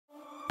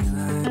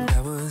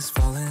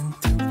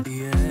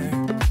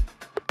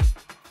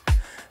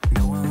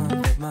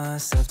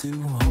myself to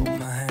hold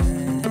my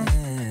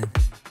hand,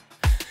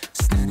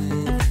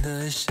 standing in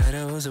the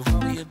shadows of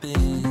where we have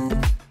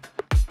been,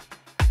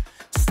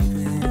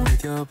 sleeping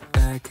with your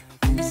back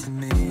facing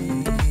me.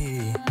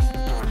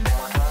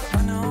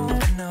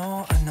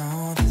 I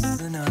know this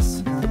isn't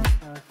us.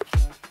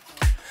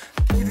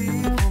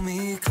 Baby, pull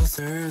me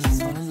closer,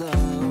 let's fall in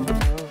love.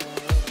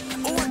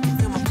 Oh, I can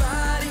feel my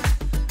body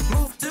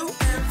move to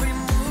every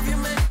move you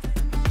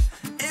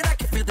make, and I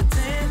can feel the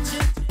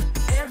tension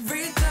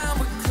every time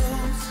we're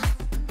close.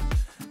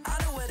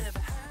 I know whatever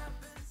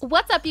happens.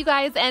 What's up, you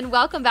guys, and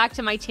welcome back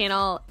to my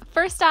channel.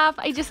 First off,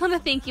 I just want to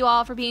thank you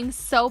all for being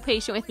so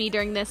patient with me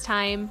during this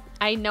time.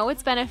 I know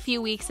it's been a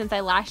few weeks since I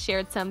last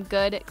shared some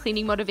good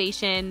cleaning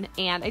motivation,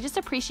 and I just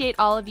appreciate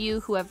all of you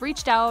who have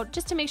reached out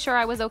just to make sure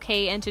I was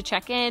okay and to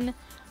check in.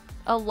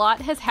 A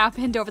lot has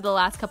happened over the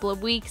last couple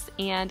of weeks,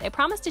 and I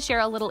promised to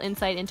share a little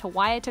insight into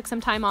why I took some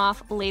time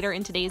off later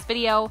in today's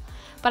video,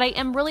 but I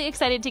am really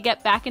excited to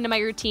get back into my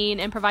routine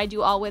and provide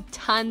you all with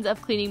tons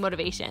of cleaning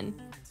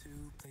motivation.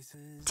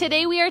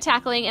 Today we are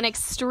tackling an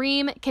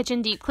extreme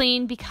kitchen deep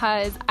clean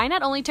because I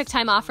not only took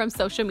time off from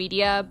social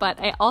media, but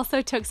I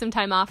also took some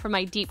time off from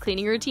my deep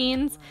cleaning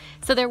routines.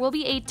 So there will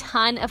be a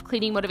ton of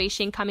cleaning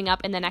motivation coming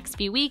up in the next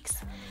few weeks.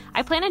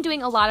 I plan on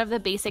doing a lot of the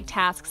basic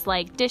tasks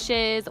like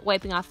dishes,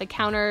 wiping off the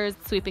counters,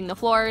 sweeping the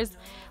floors,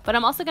 but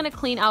I'm also going to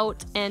clean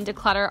out and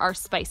declutter our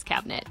spice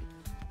cabinet.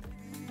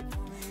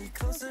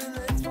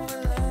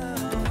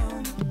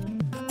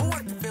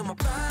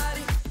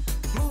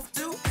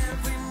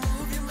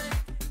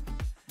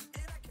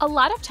 A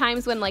lot of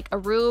times when like a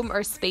room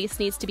or space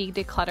needs to be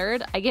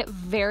decluttered, I get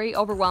very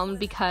overwhelmed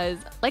because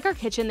like our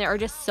kitchen, there are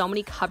just so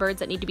many cupboards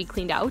that need to be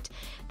cleaned out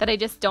that I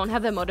just don't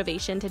have the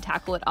motivation to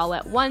tackle it all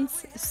at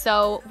once.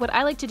 So what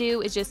I like to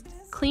do is just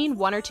clean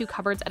 1 or 2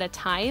 cupboards at a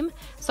time.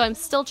 So I'm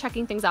still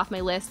checking things off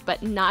my list,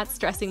 but not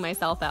stressing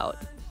myself out.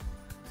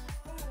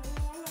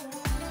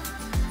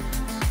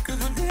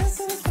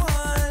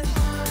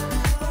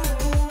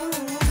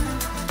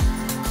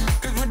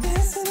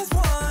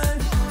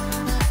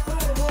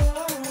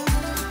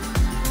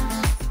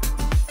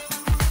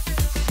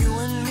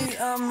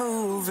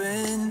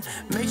 Moving,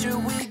 make sure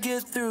we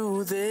get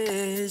through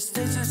this.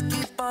 Let's just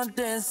keep on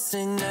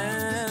dancing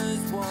as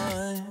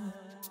one.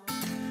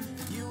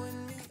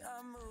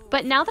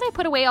 But now that I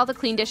put away all the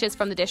clean dishes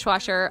from the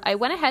dishwasher, I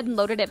went ahead and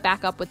loaded it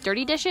back up with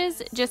dirty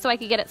dishes just so I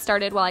could get it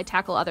started while I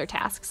tackle other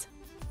tasks.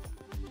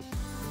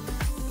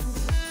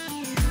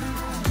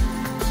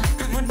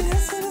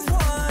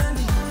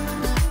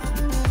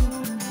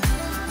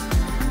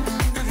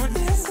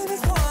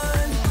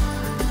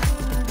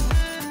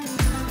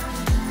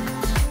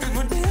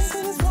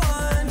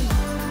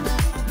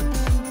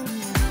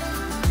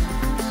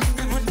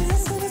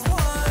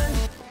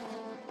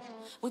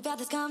 We've had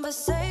this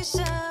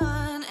conversation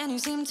and you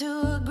seem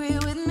to agree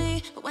with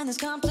me, but when there's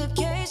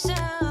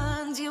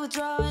complications you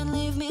withdraw and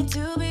leave me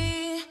to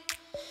be.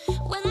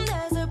 When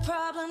there's a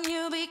problem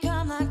you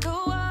become like a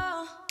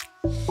wall,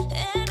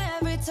 and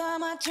every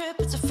time I trip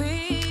it's a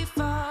free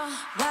fall.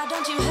 Why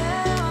don't you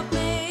help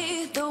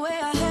me the way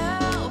I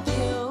help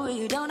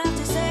you? You don't have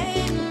to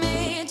save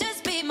me,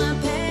 just be my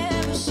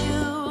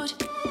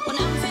parachute. When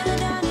I'm feeling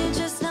down you're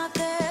just not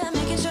there,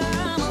 making sure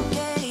I'm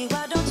okay.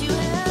 Why don't you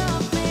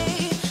help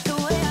me the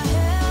way I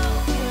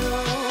help you?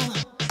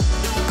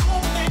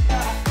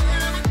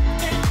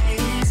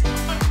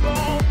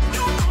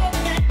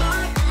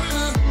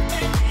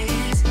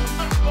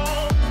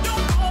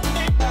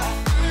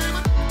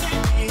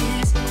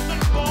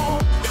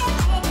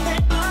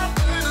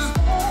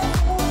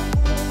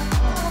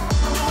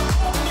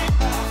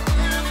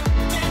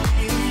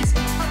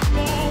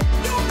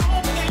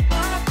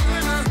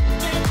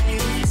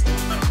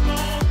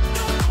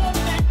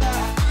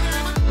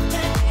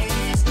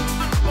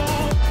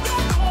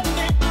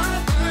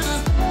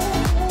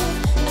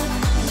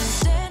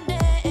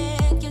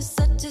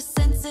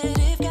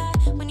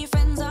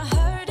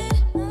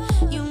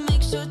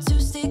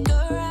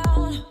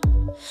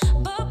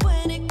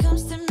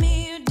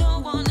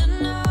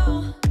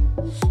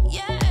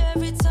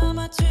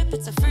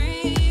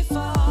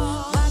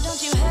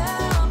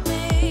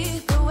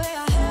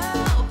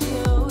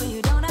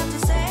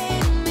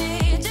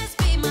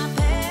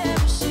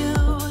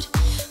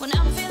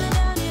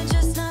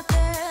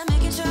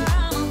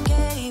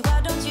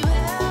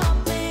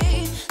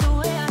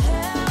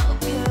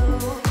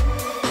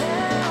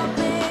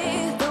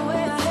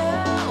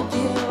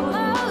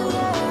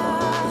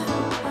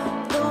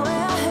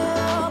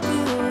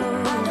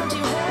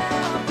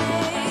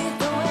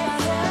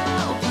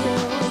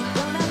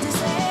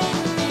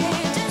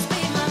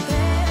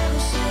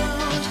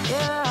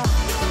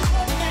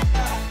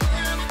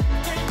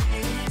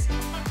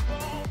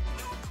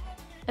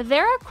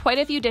 There are quite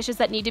a few dishes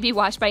that need to be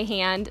washed by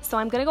hand, so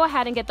I'm going to go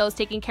ahead and get those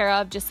taken care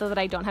of just so that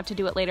I don't have to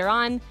do it later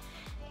on.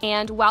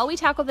 And while we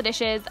tackle the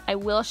dishes, I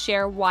will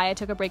share why I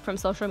took a break from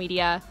social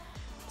media.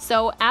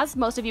 So as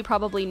most of you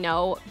probably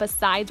know,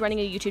 besides running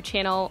a YouTube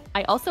channel,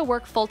 I also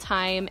work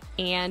full-time,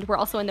 and we're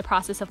also in the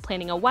process of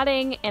planning a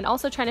wedding and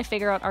also trying to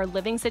figure out our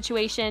living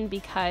situation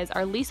because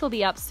our lease will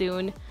be up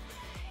soon.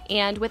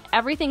 And with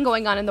everything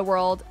going on in the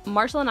world,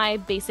 Marshall and I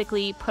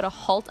basically put a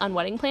halt on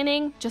wedding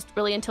planning, just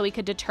really until we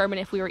could determine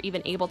if we were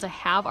even able to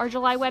have our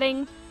July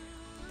wedding.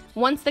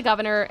 Once the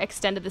governor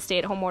extended the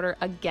stay-at-home order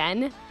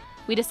again,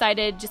 we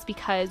decided, just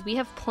because we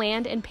have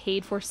planned and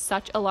paid for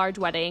such a large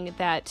wedding,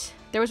 that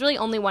there was really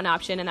only one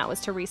option, and that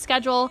was to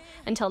reschedule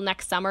until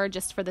next summer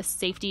just for the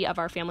safety of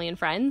our family and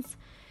friends.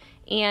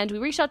 And we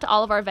reached out to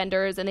all of our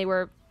vendors, and they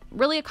were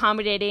really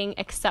accommodating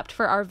except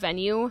for our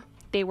venue.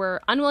 They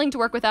were unwilling to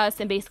work with us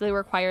and basically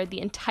required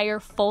the entire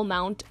full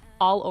amount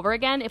all over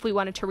again if we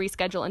wanted to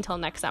reschedule until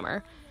next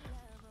summer.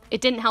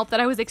 It didn't help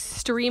that I was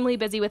extremely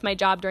busy with my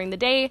job during the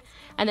day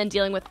and then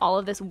dealing with all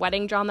of this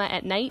wedding drama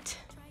at night.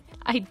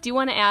 I do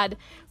want to add,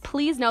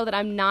 please know that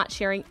I'm not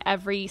sharing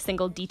every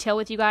single detail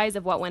with you guys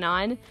of what went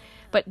on,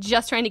 but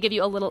just trying to give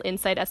you a little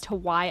insight as to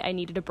why I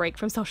needed a break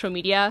from social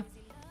media.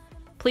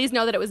 Please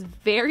know that it was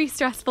very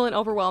stressful and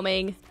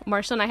overwhelming.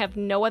 Marshall and I have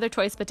no other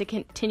choice but to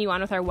continue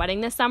on with our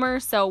wedding this summer,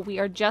 so we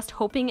are just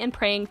hoping and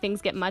praying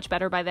things get much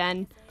better by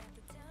then.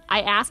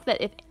 I ask that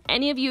if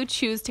any of you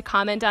choose to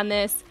comment on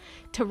this,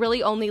 to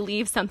really only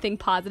leave something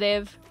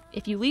positive.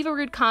 If you leave a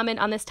rude comment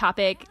on this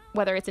topic,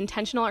 whether it's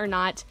intentional or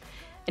not,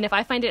 and if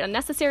I find it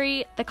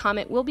unnecessary, the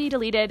comment will be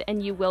deleted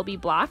and you will be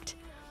blocked.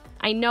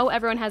 I know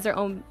everyone has their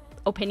own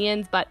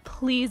opinions, but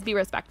please be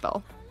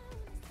respectful.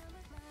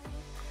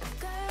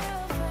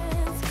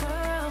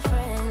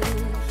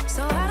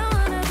 So I don't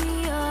wanna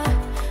be your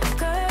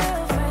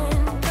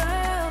girlfriend.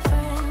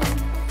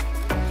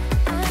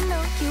 I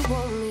know you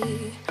want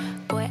me,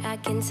 boy, I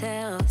can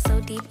tell. So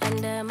deep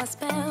under my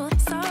spell.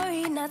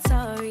 Sorry, not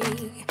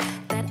sorry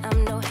that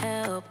I'm no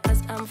help,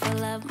 'cause I'm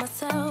full of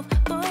myself.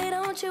 Boy,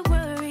 don't you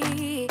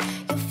worry,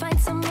 you'll find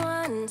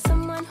someone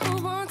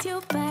who wants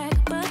you back,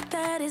 but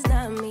that is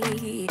not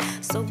me.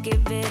 So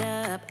give it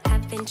up,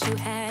 haven't you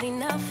had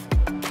enough?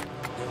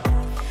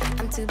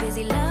 I'm too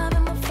busy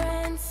loving my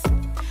friends,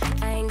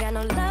 I ain't got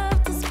no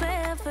love to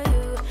spare for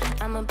you.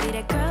 I'ma be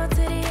that girl to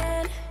the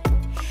end,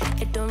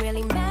 it don't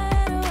really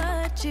matter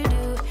what you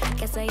do.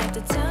 Guess I have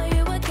to tell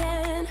you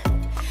again,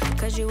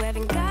 'cause you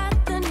haven't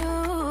got the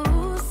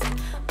news.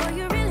 Boy,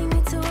 you really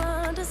need to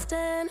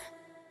understand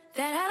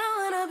that I don't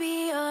wanna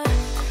be your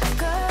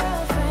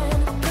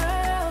girlfriend.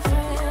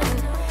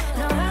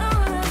 No, I don't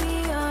wanna be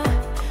your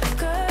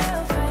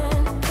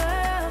girlfriend.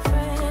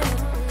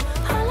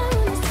 All I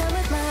want is time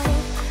with my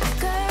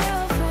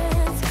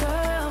girlfriend.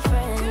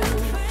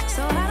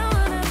 So I don't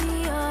wanna be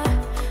your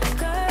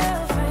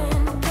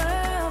girlfriend.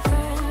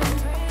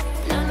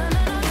 No, no,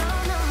 no, no, no,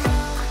 no, no.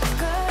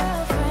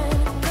 Girlfriend.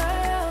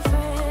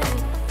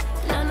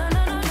 No, no,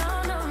 no, no, no,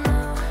 no, no.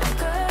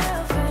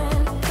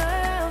 Girlfriend.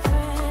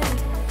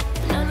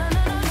 No, no, no,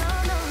 no, no,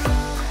 no, no.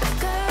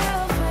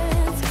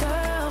 Girlfriends.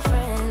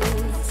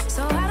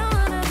 So I don't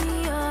wanna be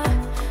your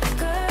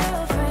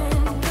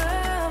girlfriend.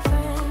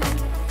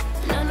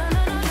 No, no,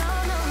 no, no, no,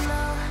 no,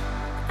 no.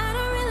 I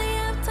don't really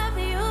have time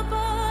for you,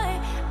 boy.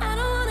 I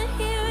don't wanna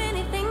hear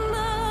anything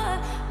more.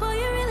 Boy,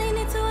 you really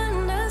need to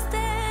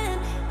understand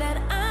that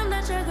I'm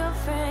not your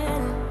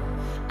girlfriend.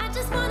 I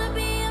just wanna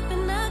be up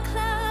in the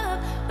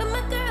club with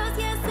my girls,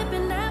 yeah,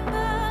 sipping that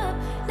pub.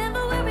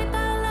 Never worry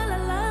about la la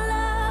la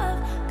love,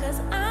 'cause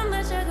I'm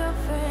not your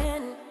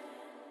girlfriend.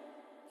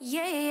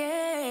 Yeah,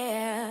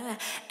 yeah,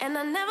 and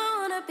I never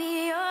wanna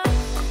be your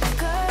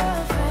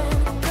girlfriend.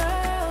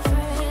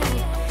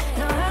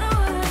 No, I don't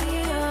wanna be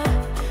your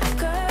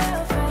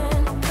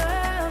girlfriend.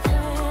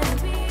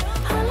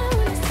 All I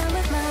want is time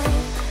with my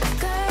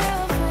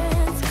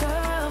girlfriend.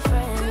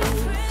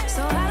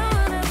 So I don't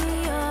wanna be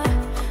your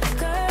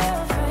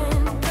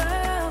girlfriend.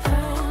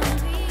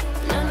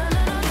 No, no,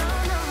 no, no, no,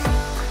 no, no.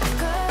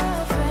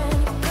 Girlfriend.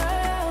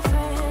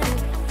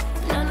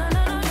 No, no,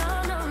 no, no, no,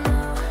 no, no.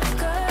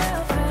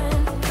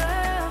 Girlfriend.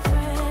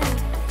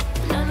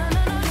 No, no,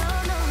 no, no, no,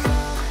 no, no.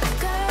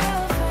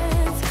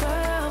 Girlfriends.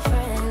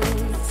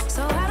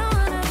 So I don't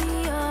wanna be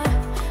your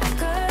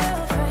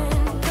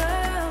girlfriend.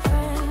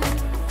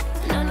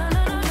 No, no,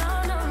 no, no, no,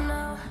 no,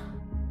 no.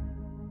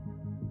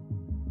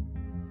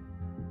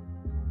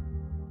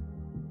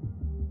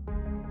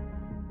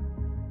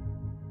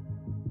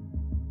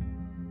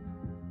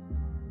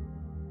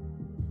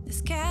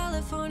 This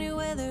California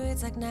weather,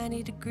 it's like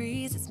 90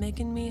 degrees. It's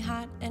making me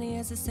hot and he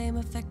has the same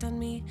effect on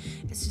me.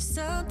 It's just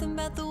something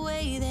about the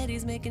way that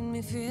he's making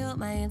me feel.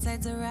 My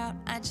insides are out,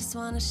 I just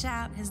wanna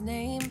shout his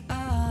name.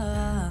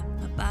 My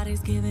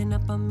body's giving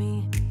up on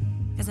me,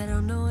 'cause I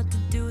don't know what to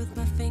do with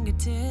my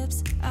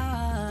fingertips.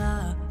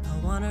 I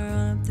wanna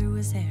run up through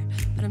his hair,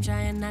 but I'm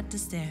trying not to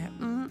stare.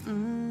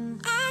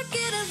 I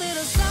get a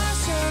little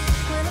starstruck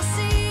when I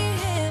see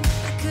him.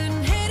 I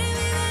couldn't hate him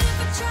even if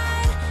I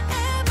tried.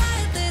 Am I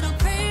a little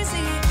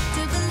crazy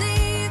to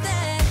believe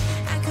that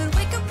I could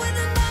wake up with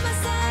him by my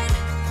side?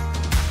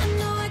 I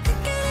know I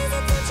could get his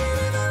attention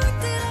if I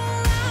worked it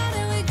all out.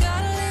 And we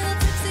got a little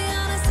tipsy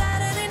on a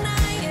Saturday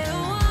night. Yeah, I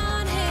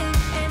want him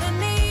and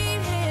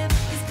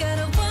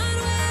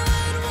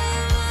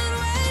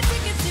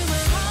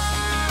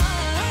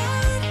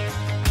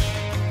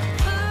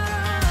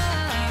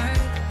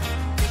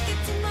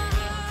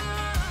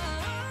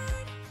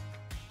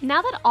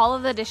Now that all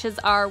of the dishes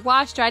are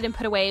washed, dried, and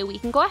put away, we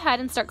can go ahead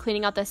and start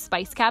cleaning out the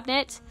spice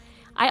cabinet.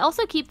 I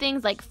also keep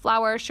things like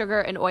flour,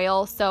 sugar, and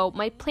oil, so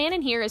my plan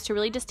in here is to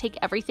really just take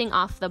everything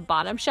off the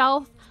bottom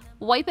shelf,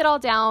 wipe it all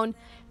down,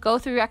 go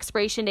through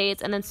expiration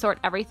dates, and then sort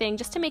everything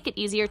just to make it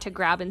easier to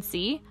grab and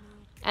see.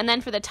 And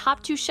then for the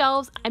top two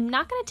shelves, I'm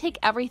not going to take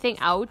everything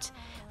out,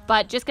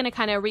 but just going to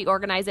kind of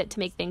reorganize it to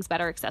make things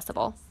better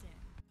accessible.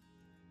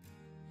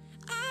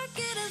 I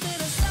get a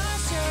little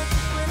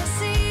starstruck when I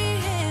see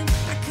him.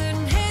 I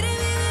couldn't hate him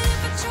even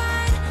if I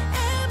tried.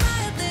 Am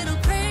I a little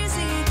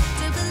crazy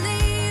to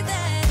believe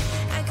that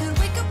I could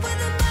wake up with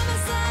him by my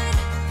side?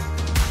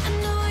 I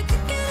know I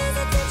could get his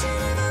attention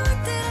if I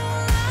worked it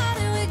all out.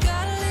 And we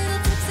got a little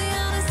tipsy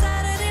on a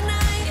Saturday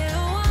night. Yeah,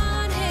 I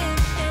want him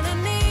and I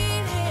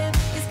need him.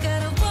 He's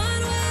got a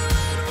one-way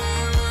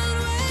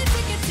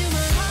ticket to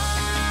my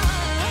heart.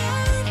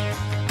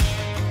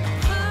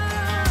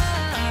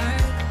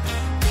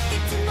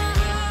 Ticket to my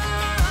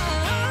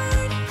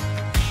heart.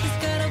 He's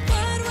got a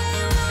one-way.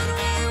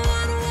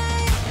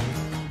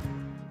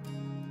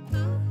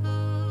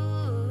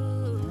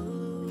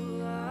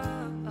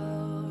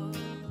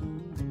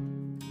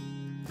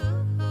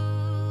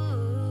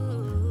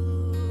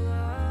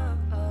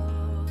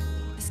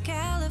 It's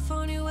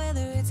California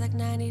weather, it's like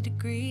 90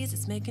 degrees.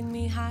 It's making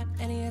me hot,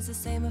 and he has the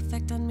same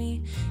effect on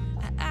me.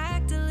 I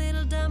act a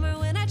little dumber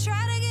when I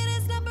try to get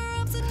his number.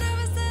 I'm so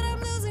nervous that I'm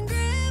losing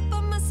grip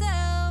on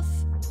myself.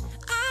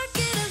 I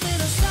get a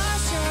little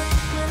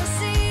starstruck when I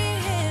see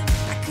him.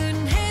 I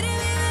couldn't hate him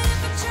even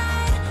if I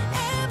tried.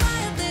 Am I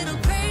a little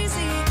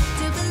crazy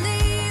to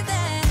believe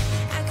that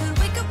I could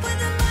wake up with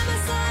him by my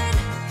side?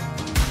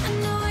 I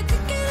know I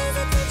could get his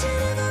attention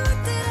if I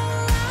worked it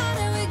all out.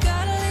 And we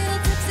got a little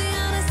tipsy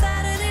on a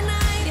Saturday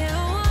night. Yeah,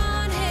 I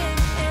want him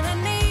and I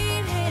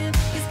need him.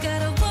 He's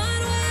got a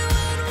one-way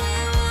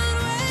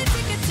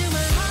ticket to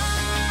my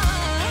heart.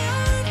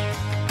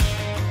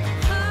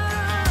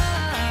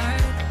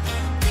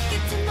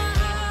 Ticket to my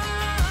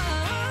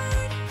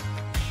heart.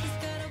 He's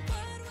got a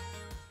one-way.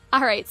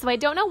 All right, so I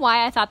don't know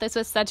why I thought this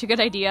was such a good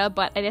idea,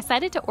 but I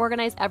decided to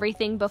organize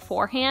everything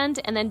beforehand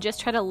and then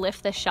just try to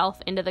lift the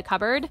shelf into the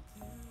cupboard.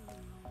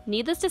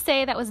 Needless to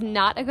say, that was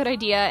not a good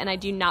idea, and I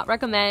do not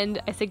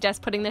recommend. I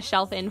suggest putting the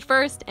shelf in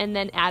first and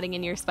then adding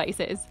in your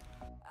spices.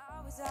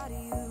 I was out of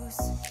use.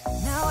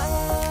 Now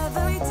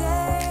every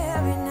day,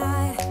 every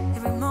night,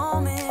 every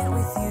moment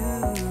with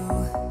you,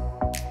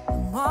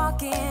 I'm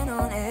walking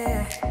on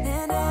air.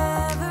 And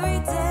every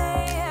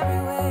day,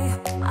 every way,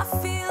 I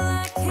feel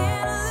I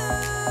can't lose.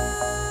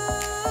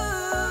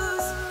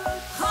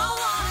 I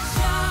wanna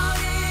shout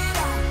it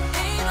out,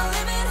 ain't no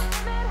limit.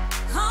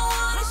 I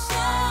wanna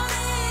shout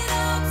it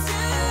out to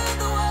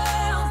the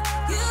world.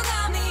 You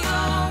got me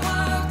all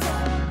worked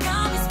up,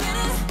 got me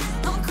spinning.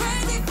 I'm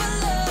crazy for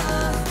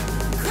love,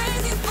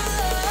 crazy for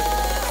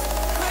love,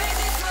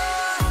 crazy for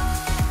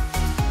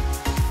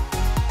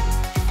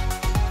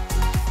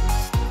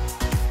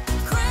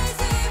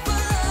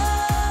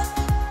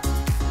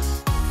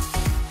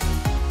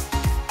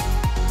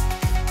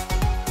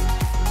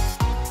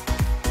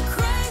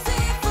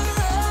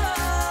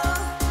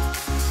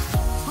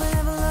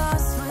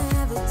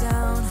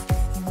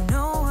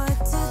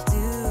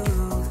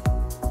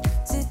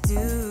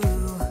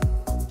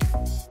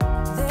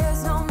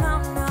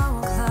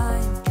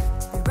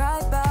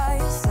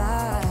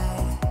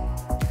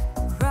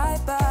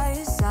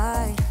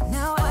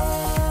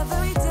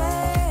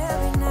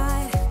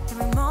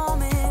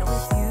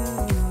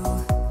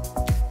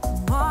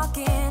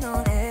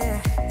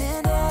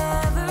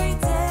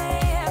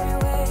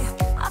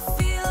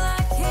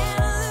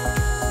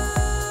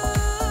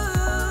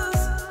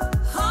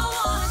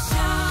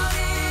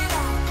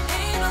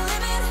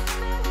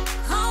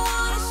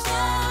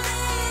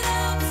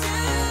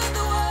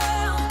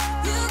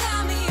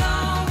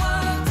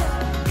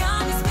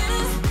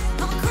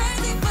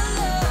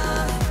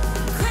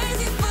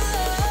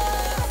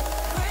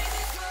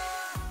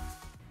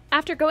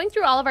After going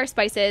through all of our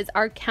spices,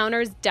 our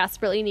counters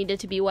desperately needed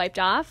to be wiped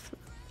off.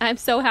 I'm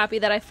so happy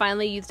that I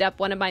finally used up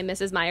one of my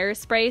Mrs. Meyers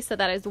sprays, so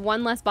that is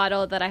one less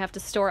bottle that I have to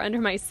store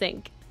under my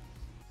sink.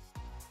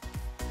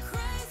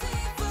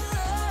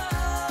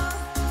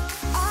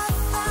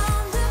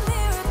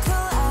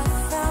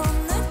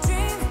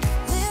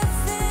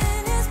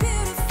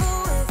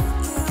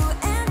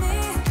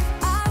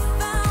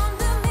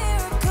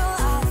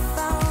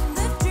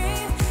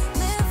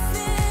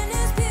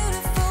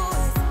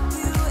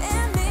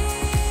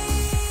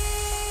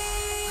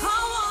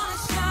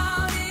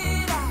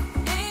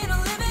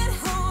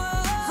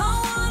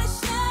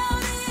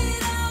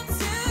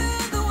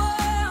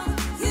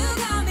 You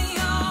got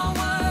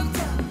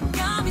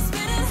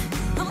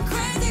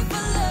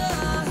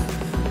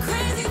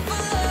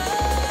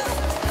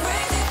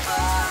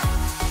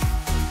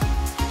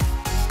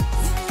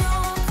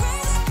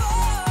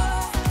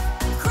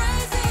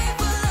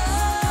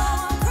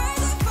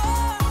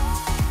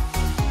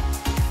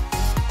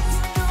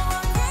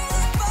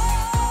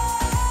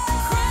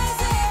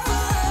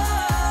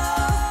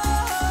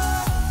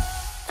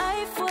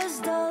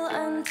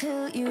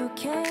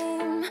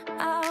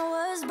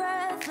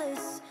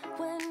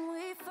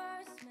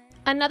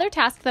Another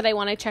task that I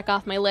want to check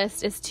off my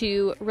list is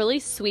to really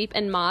sweep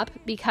and mop,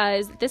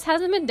 because this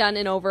hasn't been done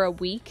in over a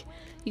week.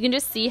 You can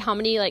just see how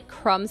many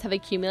crumbs have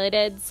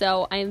accumulated,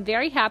 so I am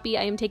very happy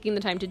I am taking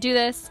the time to do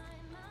this.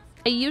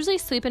 I usually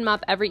sweep and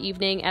mop every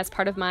evening as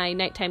part of my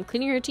nighttime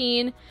cleaning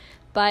routine,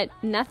 but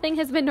nothing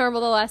has been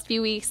normal the last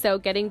few weeks, so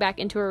getting back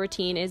into a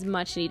routine is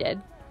much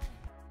needed.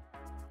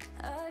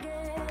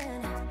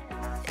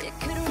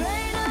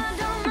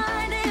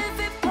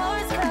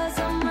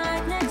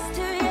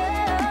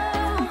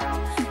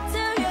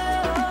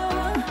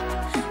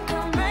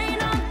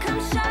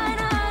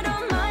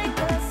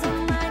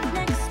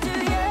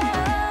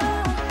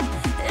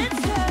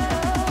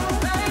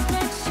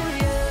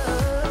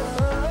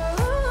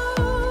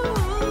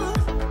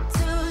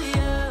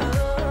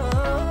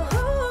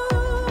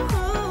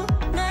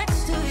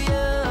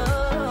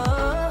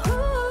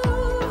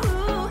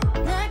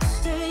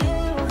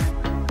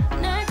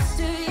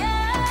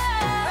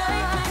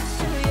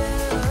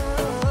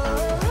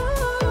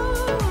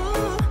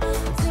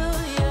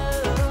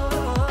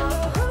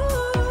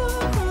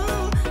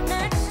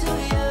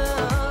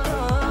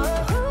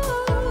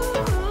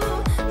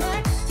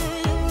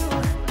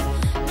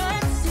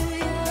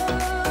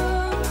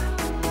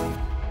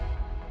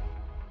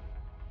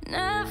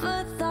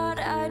 Never thought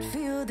I'd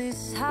feel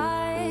this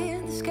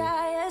high. The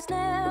sky has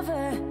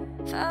never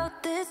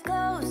felt this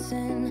close,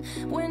 and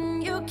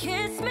when you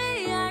kiss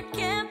me, I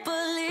can't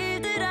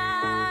believe that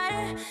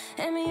I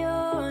am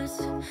yours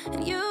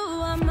and you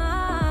are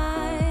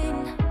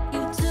mine.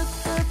 You took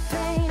the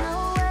pain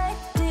away,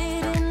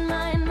 didn't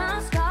mind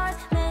my scars,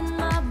 mend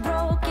my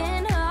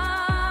broken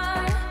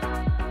heart.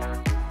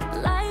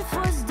 Life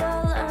was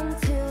dull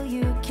until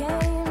you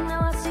came.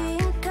 Now I see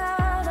in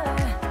color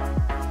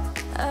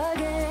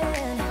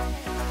again.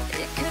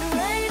 It could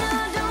rain,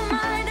 I don't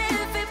mind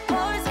if it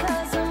pours,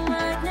 'cause I'm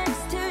right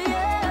next to you.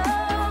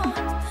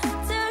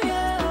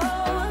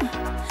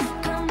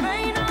 Come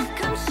rain or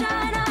come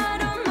shine, I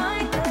don't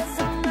mind, 'cause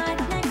I'm right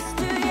next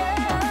to you.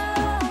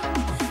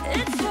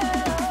 It's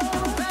true,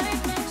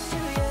 right next to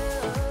you.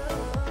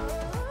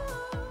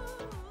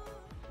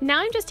 Now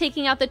I'm just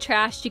taking out the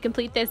trash to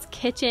complete this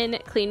kitchen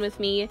clean with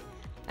me.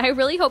 I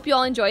really hope you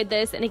all enjoyed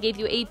this and it gave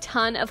you a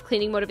ton of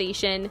cleaning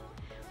motivation.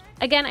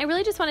 Again, I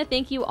really just want to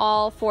thank you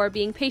all for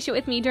being patient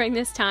with me during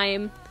this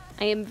time.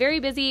 I am very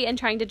busy and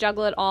trying to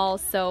juggle it all,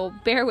 so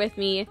bear with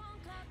me.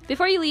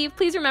 Before you leave,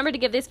 please remember to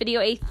give this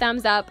video a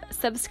thumbs up,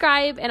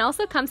 subscribe, and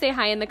also come say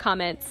hi in the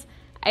comments.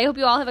 I hope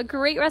you all have a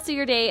great rest of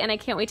your day, and I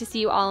can't wait to see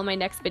you all in my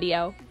next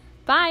video.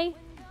 Bye!